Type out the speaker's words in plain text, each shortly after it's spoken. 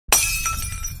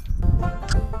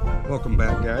Welcome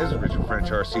back, guys. Richard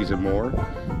French RCs and more.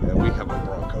 And we have a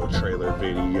Bronco trailer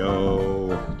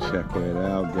video. Check it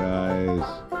out, guys.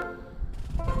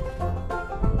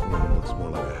 Yeah, it looks more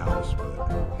like a house, but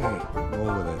hey,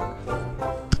 roll with it.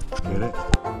 Get it?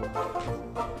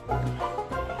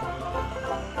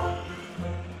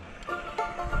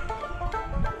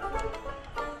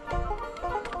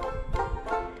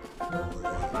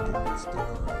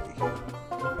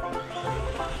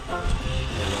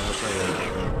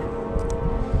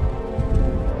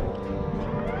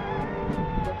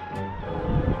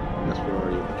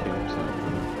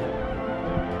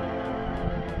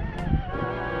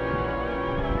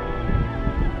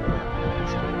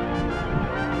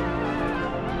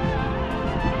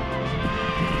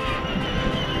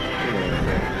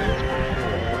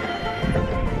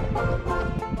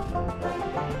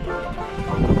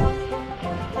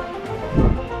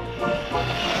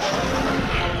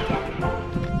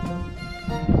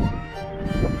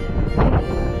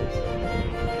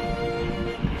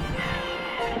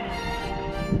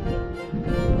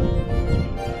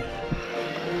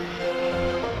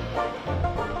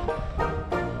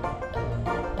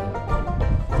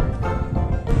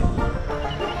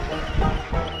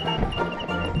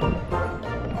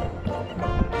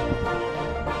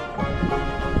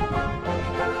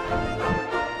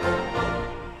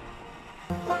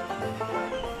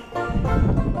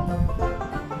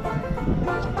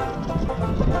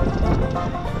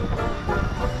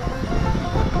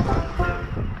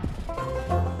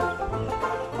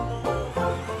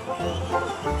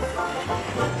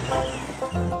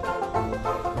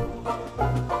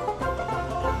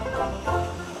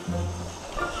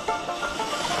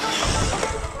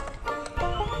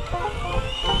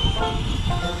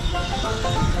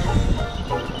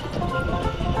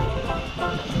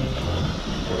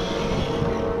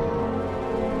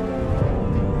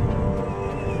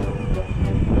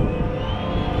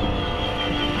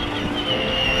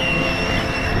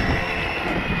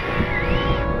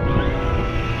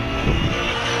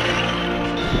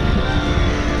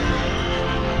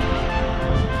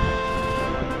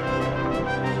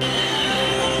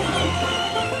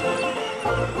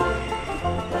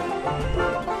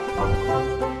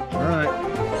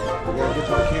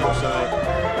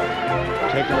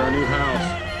 Taking our new house.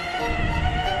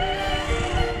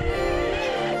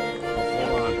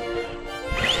 Hold on.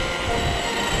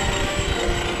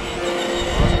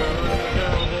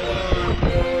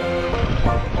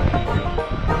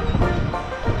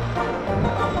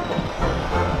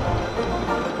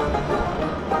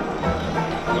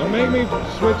 Don't make me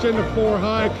switch into 4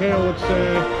 high, Kale would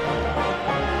say.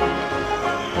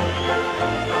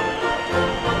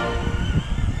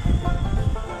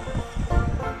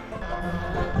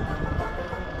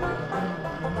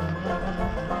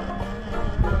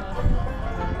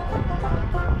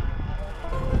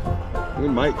 We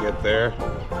might get there.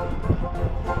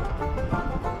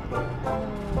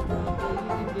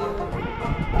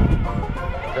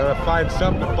 Gotta find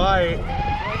something to bite.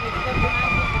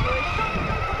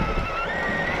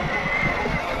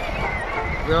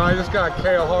 No, I just got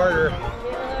Kale harder.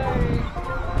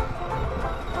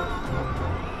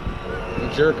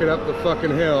 Jerk it up the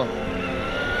fucking hill.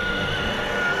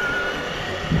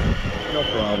 No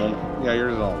problem. Yeah,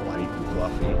 yours is all light and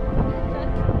fluffy.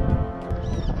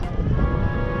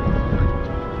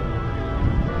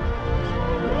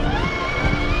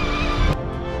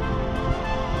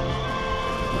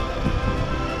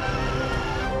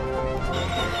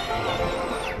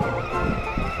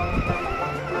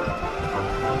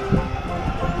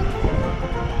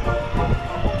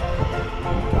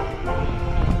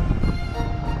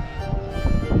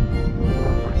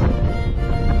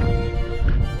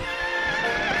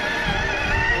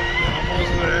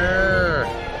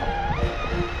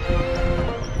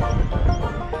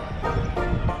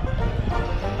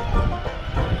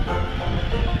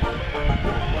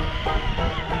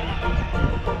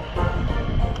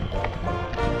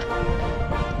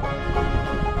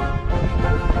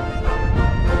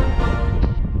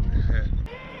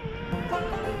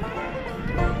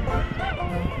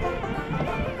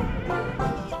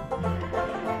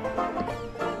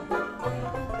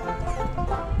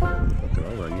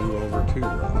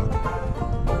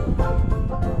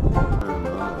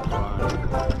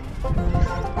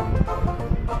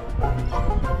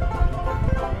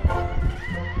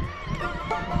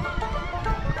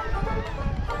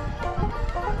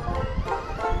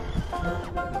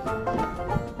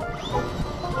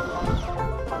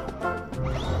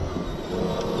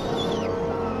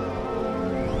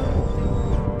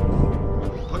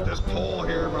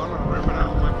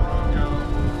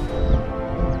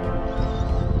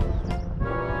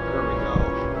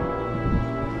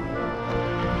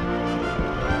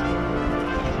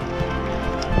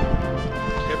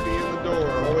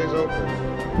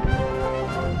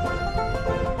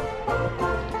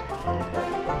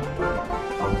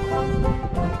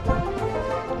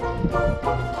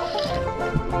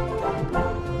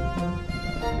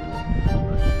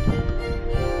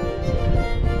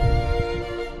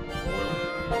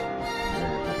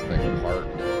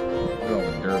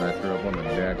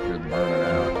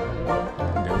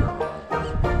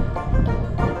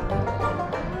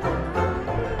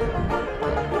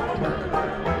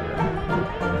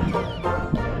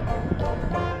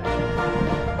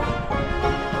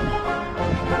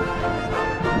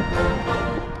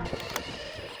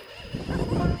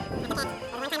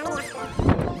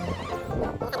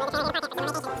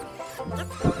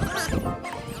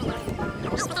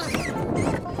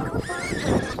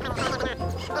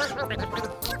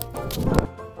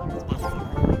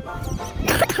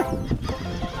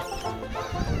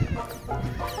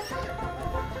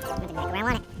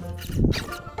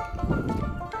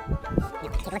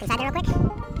 Look inside there real quick.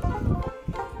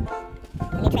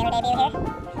 New trailer debut here.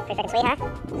 Pretty freaking sweet, huh?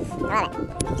 I love it.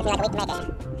 Took me like a week to make it.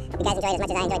 Hope you guys enjoyed it as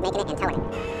much as I enjoyed making it and towing it.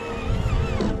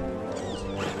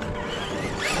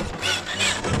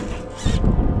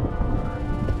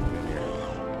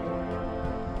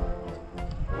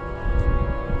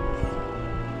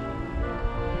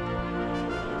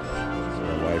 This is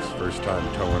my wife's first time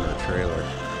towing her trailer.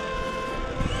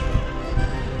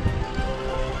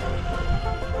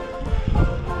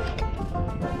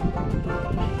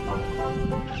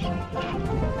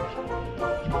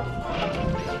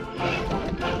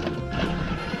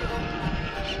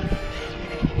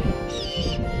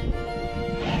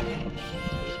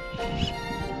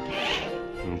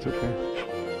 It's okay.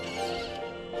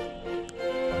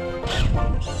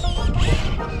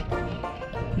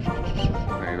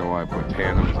 Now you know why I put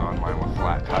tandems on mine with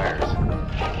flat tires.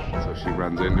 So if she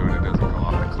runs into it, it doesn't go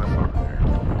off the cliff over there.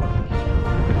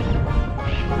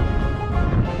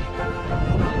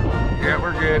 Yeah,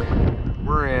 we're good.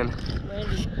 We're in.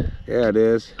 Yeah, it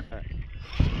is.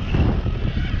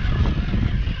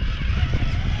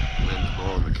 Wind's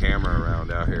blowing the camera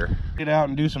around out here. Get out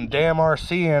and do some damn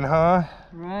RCing, huh?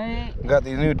 Right? Got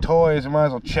these new toys, we might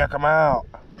as well check them out.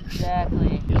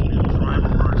 Exactly. These new Primal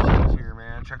RCs here,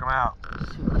 man. Check them out.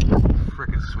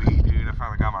 Freaking sweet, dude. I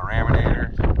finally got my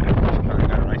Raminator. Finally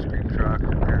got an ice cream truck.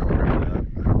 Apparently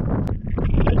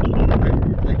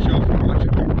thanks y'all for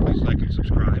watching. Please like and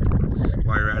subscribe.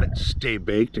 While you're at it, stay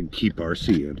baked and keep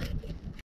RCing.